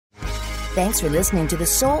Thanks for listening to the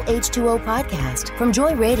Soul H2O podcast from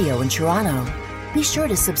Joy Radio in Toronto. Be sure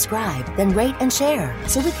to subscribe, then rate and share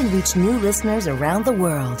so we can reach new listeners around the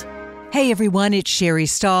world. Hey everyone, it's Sherry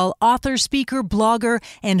Stahl, author, speaker, blogger,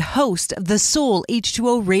 and host of the Soul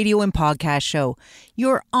H2O radio and podcast show,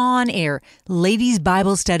 your on-air ladies'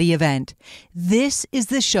 Bible study event. This is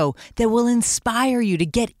the show that will inspire you to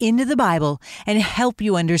get into the Bible and help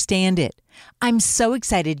you understand it. I'm so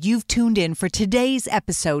excited you've tuned in for today's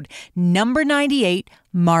episode, number 98,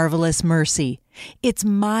 Marvelous Mercy. It's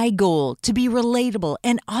my goal to be relatable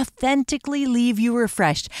and authentically leave you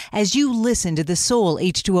refreshed as you listen to the Soul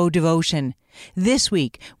H2O devotion. This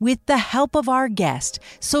week, with the help of our guest,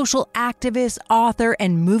 social activist, author,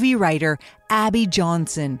 and movie writer, Abby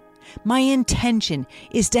Johnson. My intention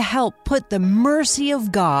is to help put the mercy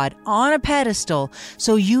of God on a pedestal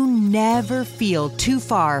so you never feel too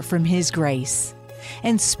far from His grace.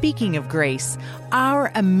 And speaking of grace, our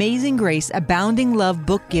Amazing Grace Abounding Love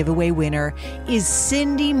book giveaway winner is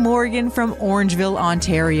Cindy Morgan from Orangeville,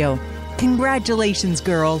 Ontario. Congratulations,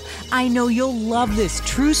 girl. I know you'll love this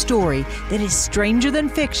true story that is stranger than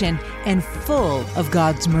fiction and full of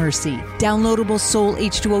God's mercy. Downloadable Soul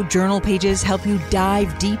H2O journal pages help you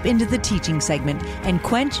dive deep into the teaching segment and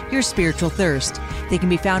quench your spiritual thirst. They can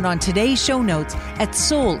be found on today's show notes at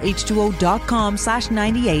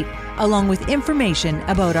soulh2o.com/98, along with information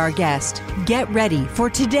about our guest. Get ready for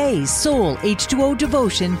today's Soul H2O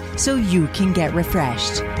devotion so you can get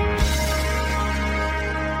refreshed.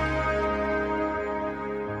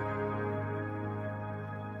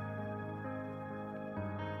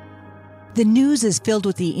 The news is filled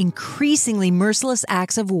with the increasingly merciless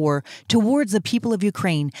acts of war towards the people of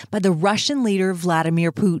Ukraine by the Russian leader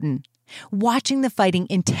Vladimir Putin. Watching the fighting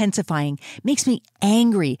intensifying makes me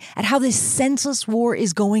angry at how this senseless war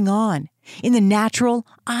is going on. In the natural,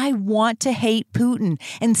 I want to hate Putin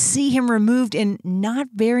and see him removed in not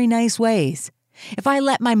very nice ways. If I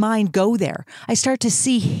let my mind go there, I start to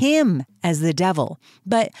see him as the devil.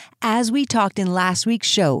 But as we talked in last week's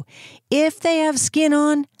show, if they have skin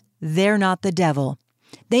on, they're not the devil.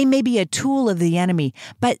 They may be a tool of the enemy,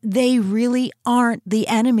 but they really aren't the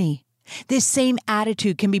enemy. This same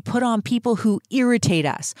attitude can be put on people who irritate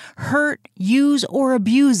us, hurt, use, or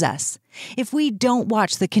abuse us. If we don't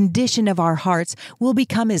watch the condition of our hearts, we'll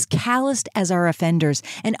become as calloused as our offenders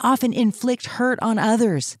and often inflict hurt on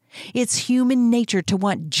others. It's human nature to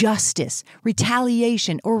want justice,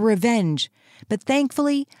 retaliation, or revenge. But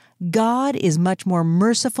thankfully, God is much more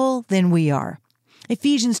merciful than we are.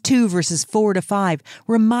 Ephesians 2 verses 4-5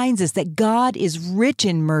 reminds us that God is rich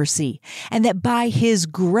in mercy and that by His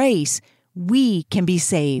grace we can be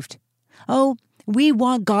saved. Oh, we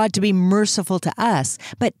want God to be merciful to us,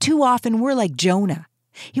 but too often we're like Jonah.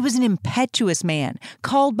 He was an impetuous man,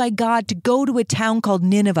 called by God to go to a town called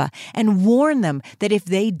Nineveh and warn them that if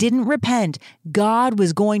they didn't repent, God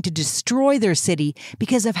was going to destroy their city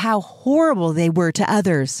because of how horrible they were to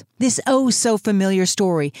others. This oh-so-familiar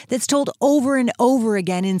story that's told over and over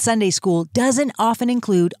again in Sunday school doesn't often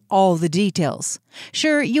include all the details.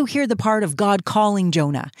 Sure, you hear the part of God calling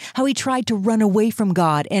Jonah, how he tried to run away from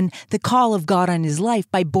God and the call of God on his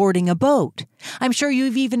life by boarding a boat. I'm sure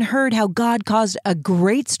you've even heard how God caused a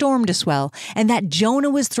great storm to swell and that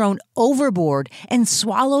Jonah was thrown overboard and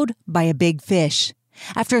swallowed by a big fish.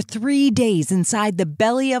 After 3 days inside the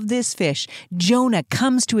belly of this fish, Jonah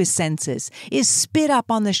comes to his senses, is spit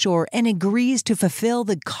up on the shore, and agrees to fulfill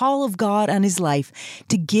the call of God on his life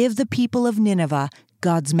to give the people of Nineveh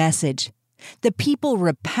God's message. The people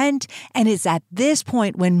repent, and it's at this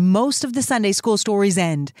point when most of the Sunday school stories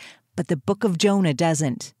end. But the book of Jonah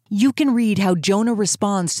doesn't. You can read how Jonah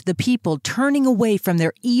responds to the people turning away from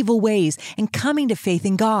their evil ways and coming to faith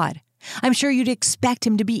in God. I'm sure you'd expect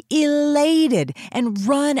him to be elated and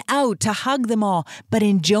run out to hug them all. But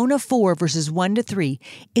in Jonah 4 verses 1-3,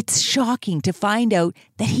 it's shocking to find out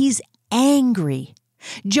that he's angry.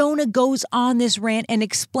 Jonah goes on this rant and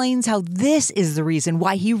explains how this is the reason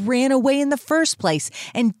why he ran away in the first place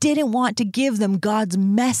and didn't want to give them God's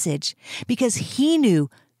message, because he knew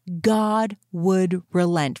God would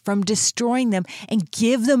relent from destroying them and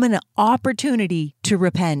give them an opportunity to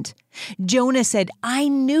repent. Jonah said, "I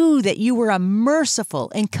knew that you were a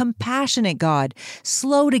merciful and compassionate God,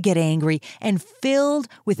 slow to get angry and filled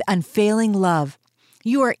with unfailing love.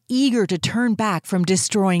 You are eager to turn back from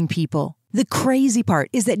destroying people." The crazy part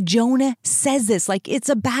is that Jonah says this like it's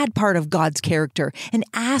a bad part of God's character and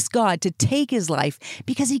asks God to take his life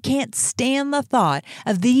because he can't stand the thought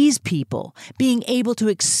of these people being able to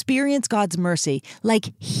experience God's mercy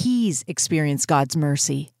like he's experienced God's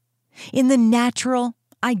mercy. In the natural,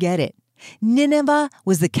 I get it. Nineveh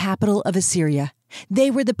was the capital of Assyria.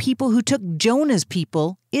 They were the people who took Jonah's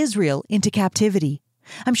people, Israel, into captivity.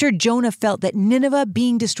 I'm sure Jonah felt that Nineveh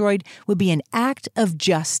being destroyed would be an act of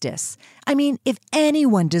justice. I mean, if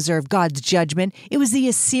anyone deserved God's judgment, it was the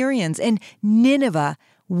Assyrians, and Nineveh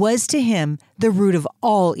was to him the root of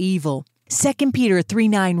all evil. 2 Peter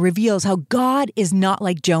 3:9 reveals how God is not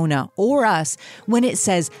like Jonah or us when it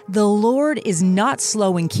says, "The Lord is not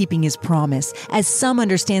slow in keeping his promise, as some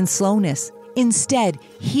understand slowness. Instead,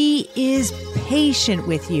 he is patient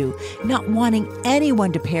with you, not wanting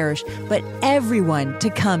anyone to perish, but everyone to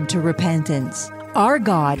come to repentance." Our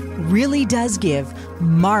God really does give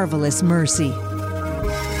marvelous mercy.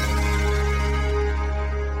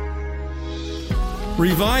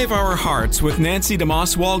 Revive Our Hearts with Nancy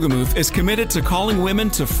DeMoss Wolgemuth is committed to calling women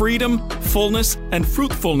to freedom, fullness, and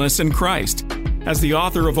fruitfulness in Christ. As the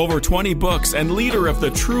author of over 20 books and leader of the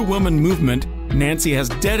True Woman movement, Nancy has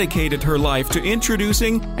dedicated her life to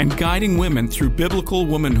introducing and guiding women through biblical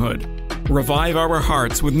womanhood. Revive Our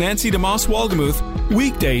Hearts with Nancy DeMoss Wolgemuth,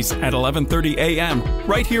 weekdays at 11:30 a.m.,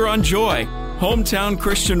 right here on Joy, hometown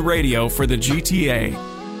Christian radio for the GTA.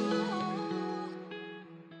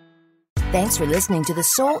 Thanks for listening to the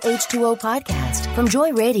Soul H2O podcast from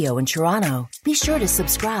Joy Radio in Toronto. Be sure to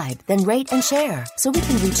subscribe, then rate and share so we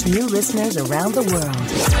can reach new listeners around the world.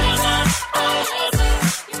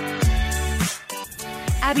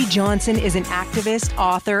 Abby Johnson is an activist,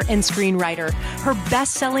 author, and screenwriter. Her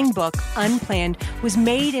best-selling book, Unplanned, was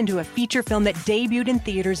made into a feature film that debuted in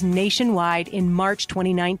theaters nationwide in March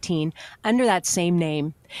 2019 under that same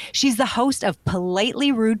name. She's the host of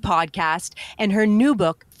Politely Rude podcast, and her new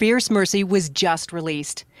book, Fierce Mercy, was just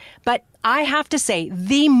released. But I have to say,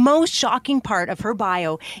 the most shocking part of her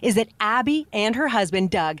bio is that Abby and her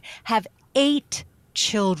husband, Doug, have 8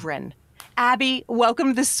 children. Abby, welcome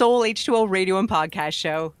to the Soul H2O radio and podcast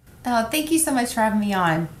show. Oh, thank you so much for having me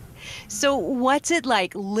on. So what's it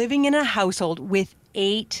like living in a household with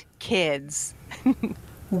 8 kids?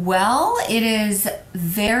 Well, it is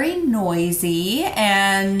very noisy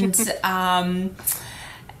and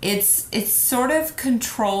it's sort of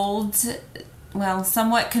controlled, well,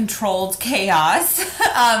 somewhat controlled chaos.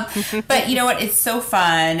 But you know what? It's so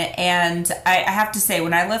fun. And I have to say,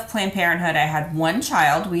 when I left Planned Parenthood, I had 1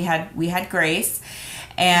 child. We had Grace.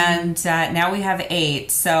 And now we have 8.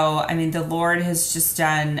 So, I mean, the Lord has just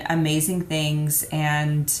done amazing things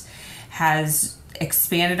and has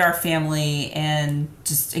expanded our family in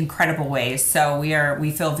just incredible ways. So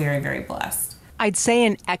we feel very, very blessed. I'd say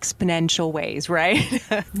in exponential ways, right?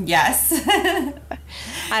 Yes.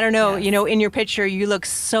 I don't know. Yes. You know, in your picture, you look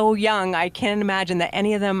so young. I can't imagine that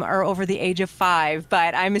any of them are over the age of 5.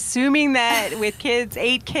 But I'm assuming that with kids,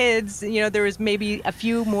 8 kids, you know, there was maybe a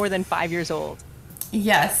few more than 5 years old.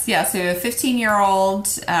 Yes. So a 15-year-old,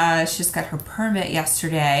 she just got her permit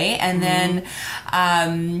yesterday. And then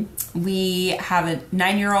we have a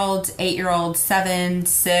 9-year-old, 8-year-old, 7,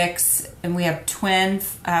 6, and we have twin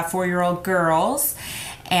 4-year-old girls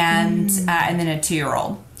and then a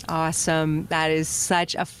 2-year-old. Awesome. That is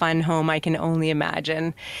such a fun home. I can only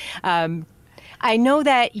imagine. I know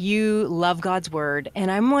that you love God's Word, and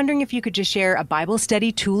I'm wondering if you could just share a Bible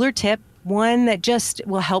study tool or tip, one that just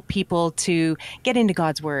will help people to get into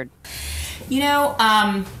God's Word. You know,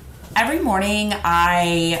 every morning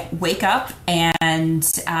I wake up and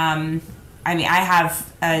I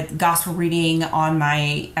have a gospel reading on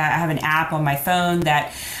I have an app on my phone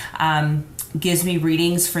that gives me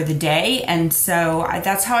readings for the day. And so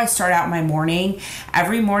that's how I start out my morning.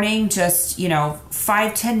 Every morning, just,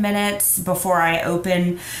 5-10 minutes before I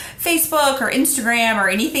open Facebook or Instagram or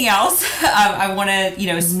anything else, I want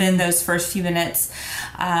to, spend those first few minutes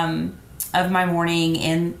of my morning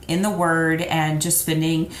in the Word and just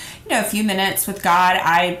spending, a few minutes with God.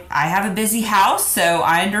 I have a busy house, so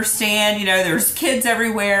I understand, there's kids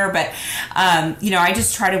everywhere, but, I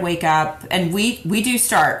just try to wake up, and we do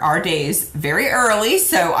start our days very early,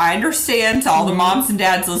 so I understand to all the moms and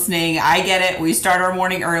dads listening. I get it. We start our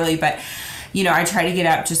morning early, but I try to get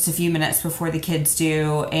up just a few minutes before the kids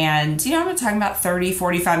do. And, I'm not talking about 30,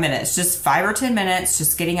 45 minutes, just 5 or 10 minutes,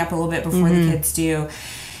 just getting up a little bit before the kids do.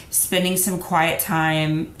 Spending some quiet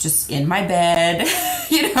time just in my bed,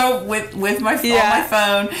 with my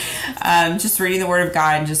phone, just reading the Word of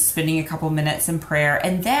God and just spending a couple minutes in prayer.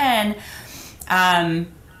 And then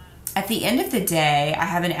at the end of the day, I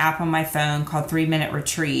have an app on my phone called 3-Minute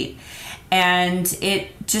Retreat. And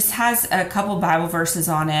it just has a couple Bible verses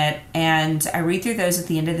on it. And I read through those at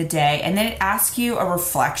the end of the day. And then it asks you a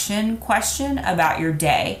reflection question about your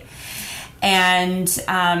day. And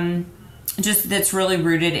just that's really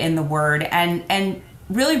rooted in the Word and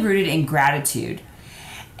really rooted in gratitude.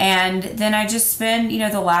 And then I just spend,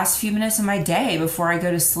 the last few minutes of my day before I go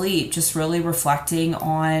to sleep, just really reflecting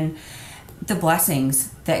on the blessings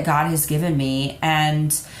that God has given me, and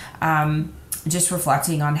just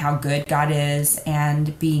reflecting on how good God is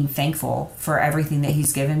and being thankful for everything that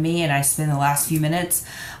he's given me. And I spend the last few minutes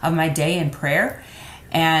of my day in prayer,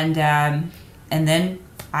 and then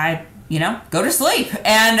I go to sleep.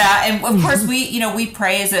 And of course we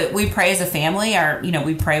pray as a family.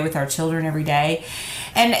 We pray with our children every day.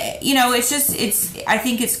 And, I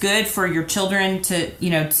think it's good for your children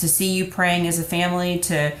to see you praying as a family,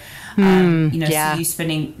 to, see you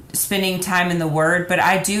spending time in the Word. But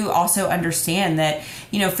I do also understand that,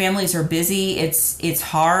 families are busy. It's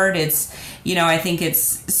hard. I think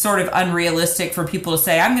it's sort of unrealistic for people to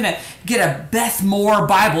say, I'm going to get a Beth Moore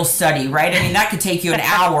Bible study, right? I mean, that could take you an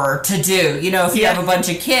hour to do, if you have a bunch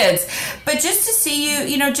of kids. But just to see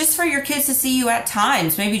you, just for your kids to see you at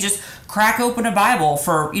times, maybe just crack open a Bible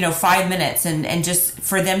for, 5 minutes and just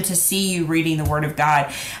for them to see you reading the Word of God.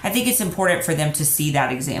 I think it's important for them to see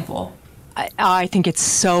that example. I think it's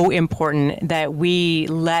so important that we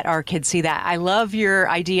let our kids see that. I love your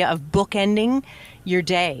idea of bookending your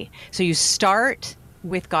day. So you start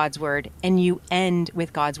with God's Word and you end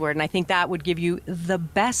with God's Word. And I think that would give you the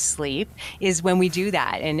best sleep, is when we do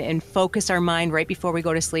that and focus our mind right before we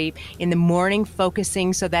go to sleep. In the morning,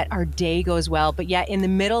 focusing so that our day goes well. But yet in the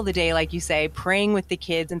middle of the day, like you say, praying with the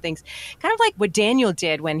kids and things, kind of like what Daniel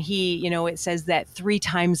did when he, it says that 3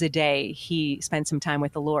 times a day he spent some time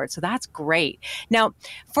with the Lord. So that's great. Now,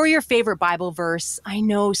 for your favorite Bible verse, I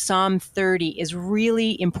know Psalm 30 is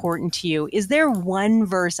really important to you. Is there one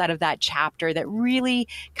verse out of that chapter that really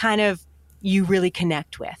you really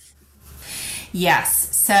connect with?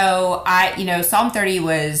 Yes. So Psalm 30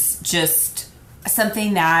 was just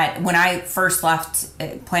something that when I first left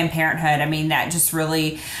Planned Parenthood, that just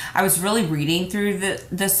really, I was really reading through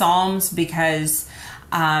the Psalms because,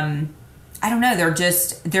 I don't know, they're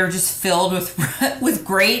just filled with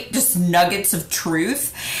great just nuggets of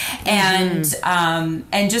truth and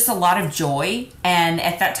just a lot of joy. And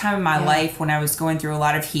at that time in my life, when I was going through a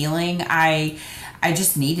lot of healing, I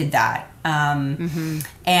just needed that. And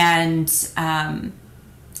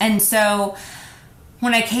so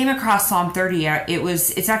when I came across Psalm 30,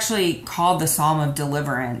 it's actually called the Psalm of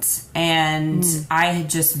Deliverance. And I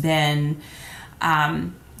had just been,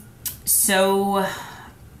 I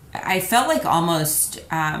felt like almost,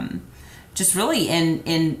 just really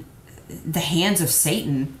in the hands of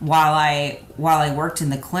Satan while I worked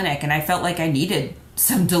in the clinic. And I felt like I needed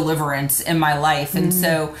some deliverance in my life. And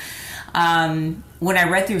so, when I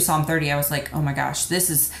read through Psalm 30, I was like, oh my gosh,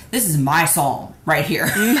 this is my psalm right here.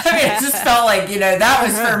 It just felt like, that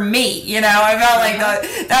was for me. I felt like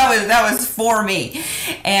that was for me.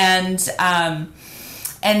 And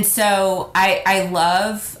so I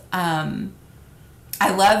love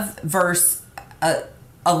verse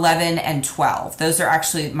 11 and 12. Those are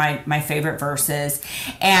actually my favorite verses.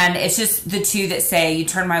 And it's just the two that say, you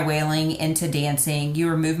turn my wailing into dancing. You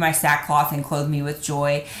remove my sackcloth and clothe me with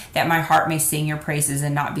joy, that my heart may sing your praises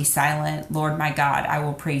and not be silent. Lord, my God, I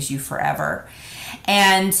will praise you forever.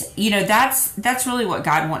 And, that's really what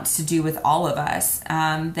God wants to do with all of us.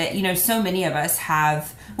 That, so many of us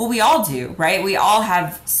have, well, we all do, right? We all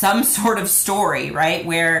have some sort of story, right?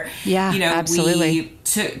 Where, absolutely. We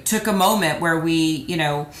took a moment where we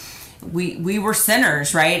were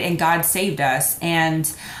sinners, right? And God saved us. And,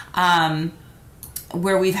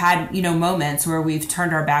 where we've had, moments where we've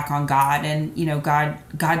turned our back on God, and,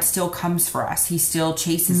 God still comes for us. He still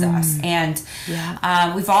chases us. And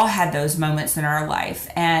we've all had those moments in our life.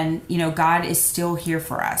 And, God is still here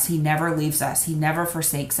for us. He never leaves us. He never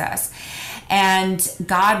forsakes us. And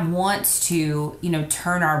God wants to,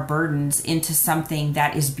 turn our burdens into something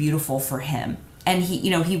that is beautiful for him. And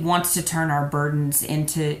he wants to turn our burdens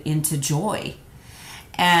into joy.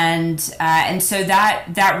 And so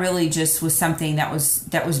that really just was something that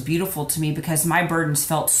was beautiful to me, because my burdens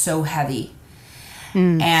felt so heavy.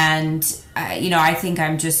 And, I think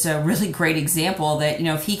I'm just a really great example that,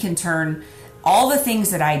 if he can turn all the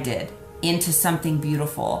things that I did into something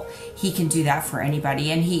beautiful, he can do that for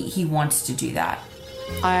anybody. And he wants to do that.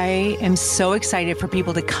 I am so excited for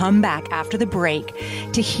people to come back after the break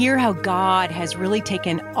to hear how God has really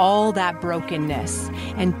taken all that brokenness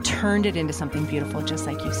and turned it into something beautiful, just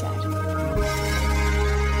like you said.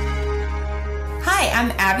 Hi,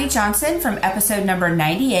 I'm Abby Johnson from episode number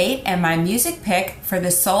 98, and my music pick for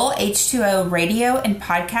the Soul H2O radio and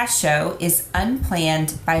podcast show is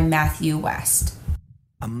Unplanned by Matthew West.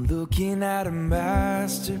 I'm looking at a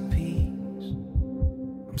masterpiece.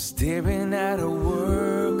 I'm staring at a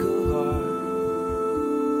work of art.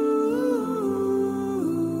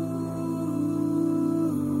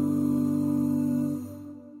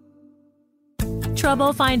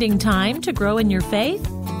 Trouble finding time to grow in your faith?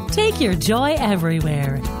 Take your joy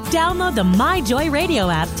everywhere. Download the My Joy Radio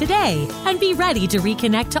app today and be ready to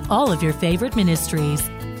reconnect to all of your favorite ministries.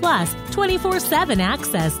 Plus, 24/7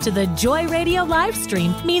 access to the Joy Radio live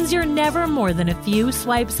stream means you're never more than a few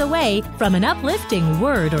swipes away from an uplifting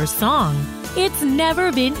word or song. It's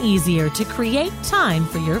never been easier to create time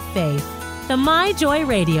for your faith. The My Joy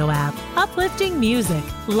Radio app, uplifting music,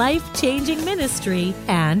 life-changing ministry,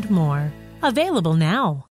 and more. Available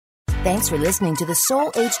now. Thanks for listening to the Soul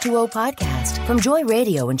H2O podcast from Joy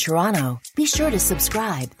Radio in Toronto. Be sure to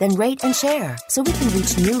subscribe, then rate and share so we can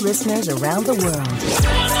reach new listeners around the world.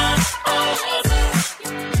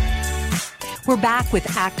 We're back with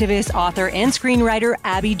activist, author, and screenwriter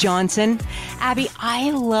Abby Johnson. Abby, I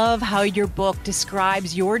love how your book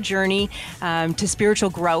describes your journey to spiritual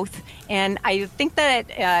growth. And I think that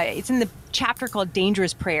it's in the chapter called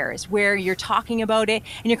Dangerous Prayers, where you're talking about it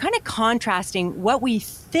and you're kind of contrasting what we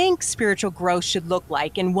think spiritual growth should look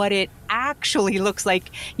like and what it actually looks like,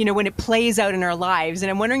 when it plays out in our lives. And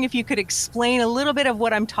I'm wondering if you could explain a little bit of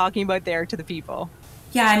what I'm talking about there to the people.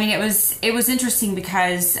 Yeah, I mean, it was interesting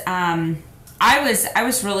because I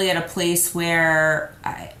was really at a place where,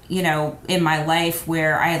 in my life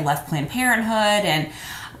where I had left Planned Parenthood and,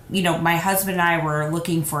 my husband and I were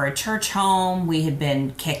looking for a church home. We had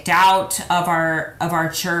been kicked out of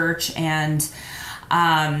our church, and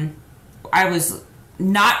I was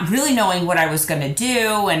not really knowing what I was going to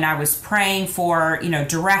do, and I was praying for,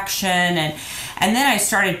 direction, and then I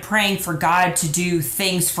started praying for God to do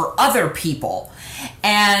things for other people.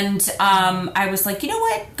 And I was like, you know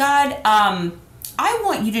what, God, I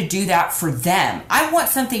want you to do that for them. I want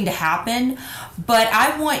something to happen, but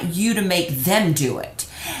I want you to make them do it.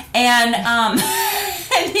 And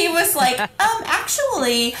and he was like,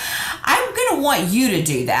 actually, I'm gonna want you to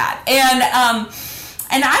do that.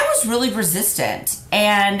 And I was really resistant,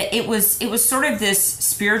 and it was sort of this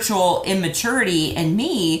spiritual immaturity in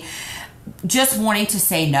me, just wanting to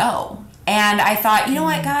say no. And I thought, you know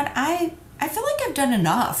what, God, I feel like I've done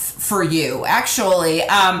enough for you, actually.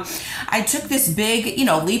 I took this big,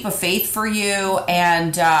 leap of faith for you,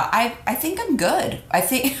 and I think I'm good. I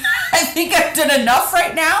think I've done enough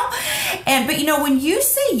right now. But when you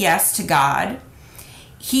say yes to God,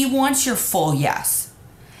 He wants your full yes.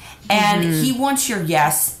 And He wants your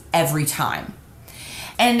yes every time.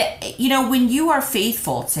 And, when you are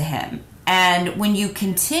faithful to Him, and when you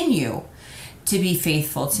continue to be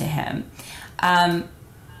faithful to Him,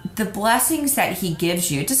 the blessings that He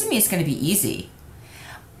gives you, it doesn't mean it's going to be easy,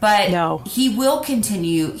 but no. He will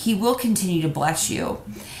continue to bless you,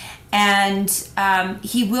 and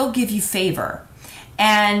He will give you favor.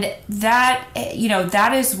 And that,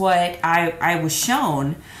 that is what I was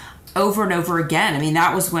shown over and over again. I mean,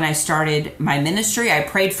 that was when I started my ministry. I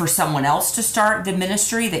prayed for someone else to start the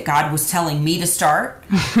ministry that God was telling me to start.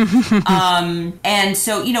 And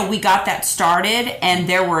so, we got that started, and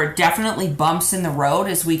there were definitely bumps in the road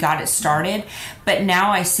as we got it started. But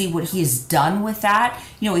now I see what He has done with that.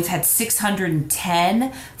 We've had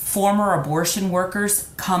 610 former abortion workers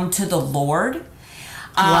come to the Lord.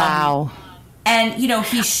 Wow. And,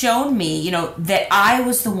 He's shown me, that I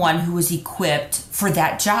was the one who was equipped for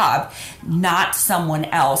that job, not someone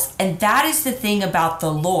else. And that is the thing about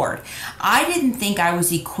the Lord. I didn't think I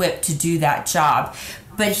was equipped to do that job,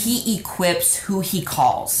 but He equips who He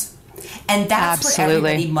calls. And that's what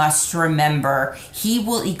everybody must remember. He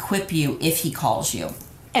will equip you if He calls you.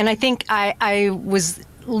 And I think I was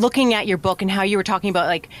looking at your book and how you were talking about,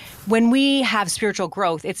 like, when we have spiritual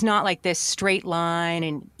growth, it's not like this straight line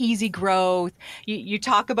and easy growth. You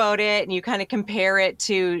talk about it and you kind of compare it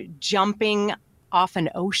to jumping off an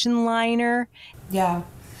ocean liner. Yeah.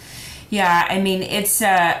 I mean, it's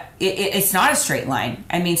not a straight line.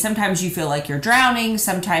 I mean, sometimes you feel like you're drowning.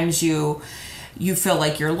 Sometimes you feel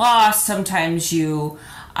like you're lost. Sometimes you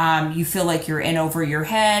feel like you're in over your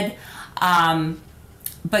head.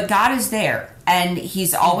 But God is there, and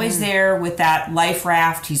He's always there with that life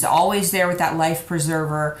raft. He's always there with that life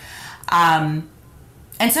preserver. And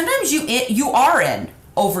sometimes you are in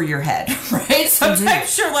over your head, right?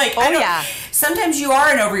 Sometimes you're like, sometimes you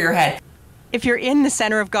are in over your head. If you're in the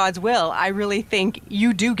center of God's will, I really think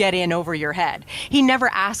you do get in over your head. He never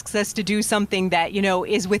asks us to do something that,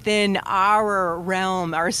 is within our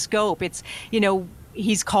realm, our scope. It's,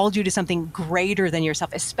 He's called you to something greater than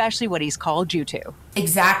yourself, especially what He's called you to.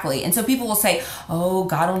 Exactly. And so people will say, oh,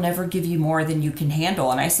 God will never give you more than you can handle.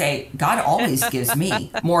 And I say, God always gives me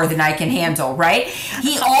more than I can handle, right?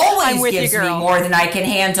 He always gives me more than I can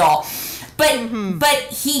handle. But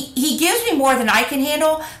he gives me more than I can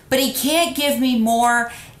handle, but He can't give me more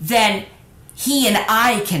than He and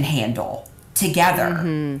I can handle.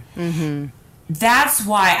 together. That's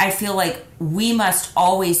why I feel like we must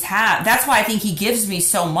always have, that's why I think he gives me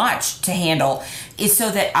so much to handle, is so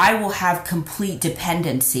that I will have complete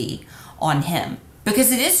dependency on him,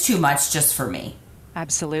 because it is too much just for me.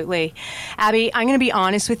 Absolutely. Abby, I'm going to be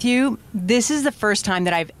honest with you. This is the first time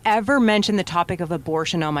that I've ever mentioned the topic of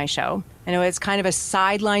abortion on my show. I know it's kind of a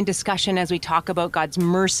sideline discussion as we talk about God's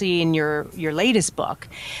mercy in your latest book,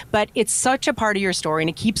 but it's such a part of your story and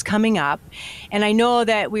it keeps coming up. And I know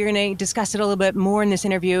that we're going to discuss it a little bit more in this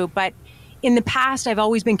interview, but in the past, I've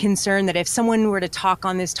always been concerned that if someone were to talk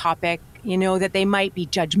on this topic, you know, that they might be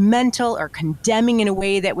judgmental or condemning in a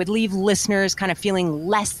way that would leave listeners kind of feeling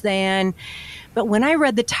less than. But when I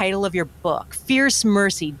read the title of your book, Fierce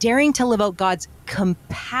Mercy, Daring to Live Out God's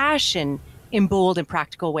Compassion in Bold and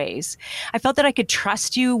Practical Ways, I felt that I could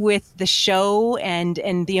trust you with the show and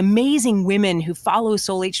the amazing women who follow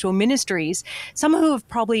Soul H2O Ministries, some who have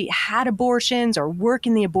probably had abortions or work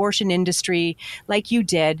in the abortion industry like you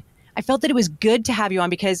did. I felt that it was good to have you on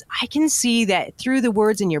because I can see that through the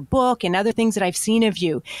words in your book and other things that I've seen of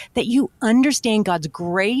you, that you understand God's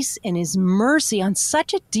grace and his mercy on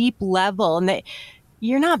such a deep level, and that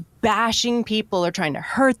you're not bashing people or trying to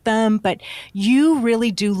hurt them, but you really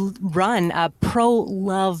do run a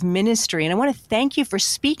pro-love ministry. And I want to thank you for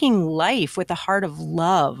speaking life with a heart of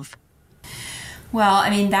love. Well, I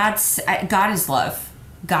mean, God is love.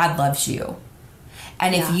 God loves you.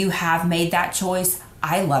 And if you have made that choice,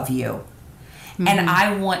 I love you. And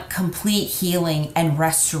I want complete healing and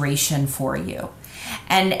restoration for you.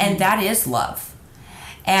 And that is love.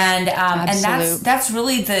 And that's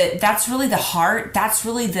really the heart, that's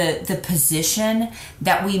really the position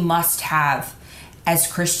that we must have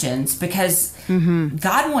as Christians, because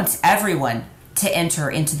God wants everyone to enter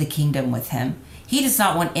into the kingdom with him. He does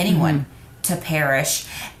not want anyone to perish.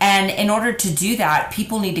 And in order to do that,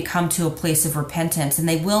 people need to come to a place of repentance, and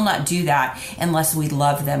they will not do that unless we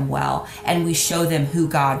love them well and we show them who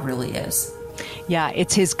God really is. Yeah,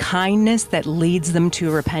 it's his kindness that leads them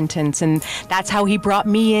to repentance. And that's how he brought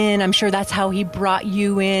me in. I'm sure that's how he brought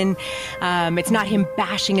you in. It's not him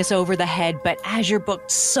bashing us over the head, but as your book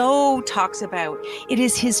so talks about, it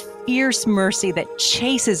is his fierce mercy that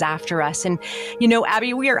chases after us. And, you know,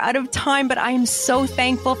 Abby, we are out of time, but I am so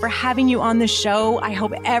thankful for having you on the show. I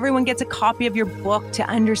hope everyone gets a copy of your book to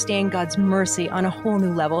understand God's mercy on a whole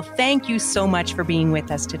new level. Thank you so much for being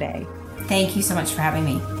with us today. Thank you so much for having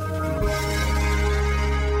me.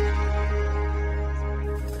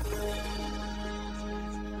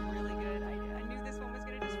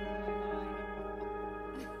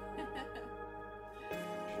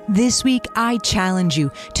 This week, I challenge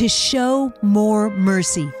you to show more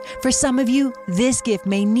mercy. For some of you, this gift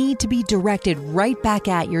may need to be directed right back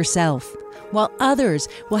at yourself, while others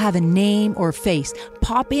will have a name or face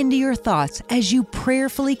pop into your thoughts as you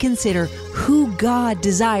prayerfully consider who God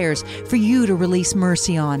desires for you to release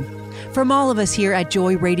mercy on. From all of us here at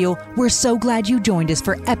Joy Radio, we're so glad you joined us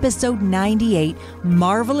for episode 98,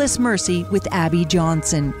 Marvelous Mercy with Abby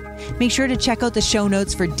Johnson. Make sure to check out the show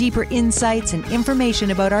notes for deeper insights and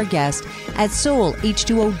information about our guest at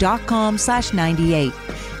soulh2o.com/98.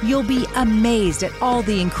 You'll be amazed at all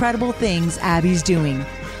the incredible things Abby's doing.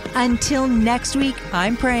 Until next week,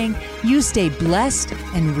 I'm praying you stay blessed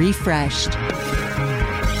and refreshed.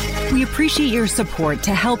 We appreciate your support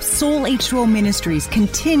to help Soul H2O Ministries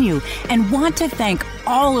continue and want to thank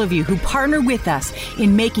all of you who partner with us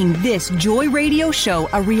in making this Joy Radio show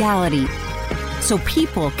a reality, so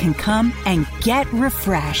people can come and get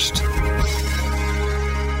refreshed.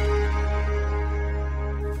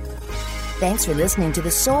 Thanks for listening to the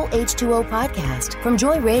Soul H2O podcast from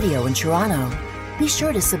Joy Radio in Toronto. Be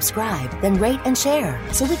sure to subscribe, then rate and share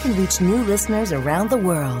so we can reach new listeners around the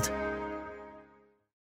world.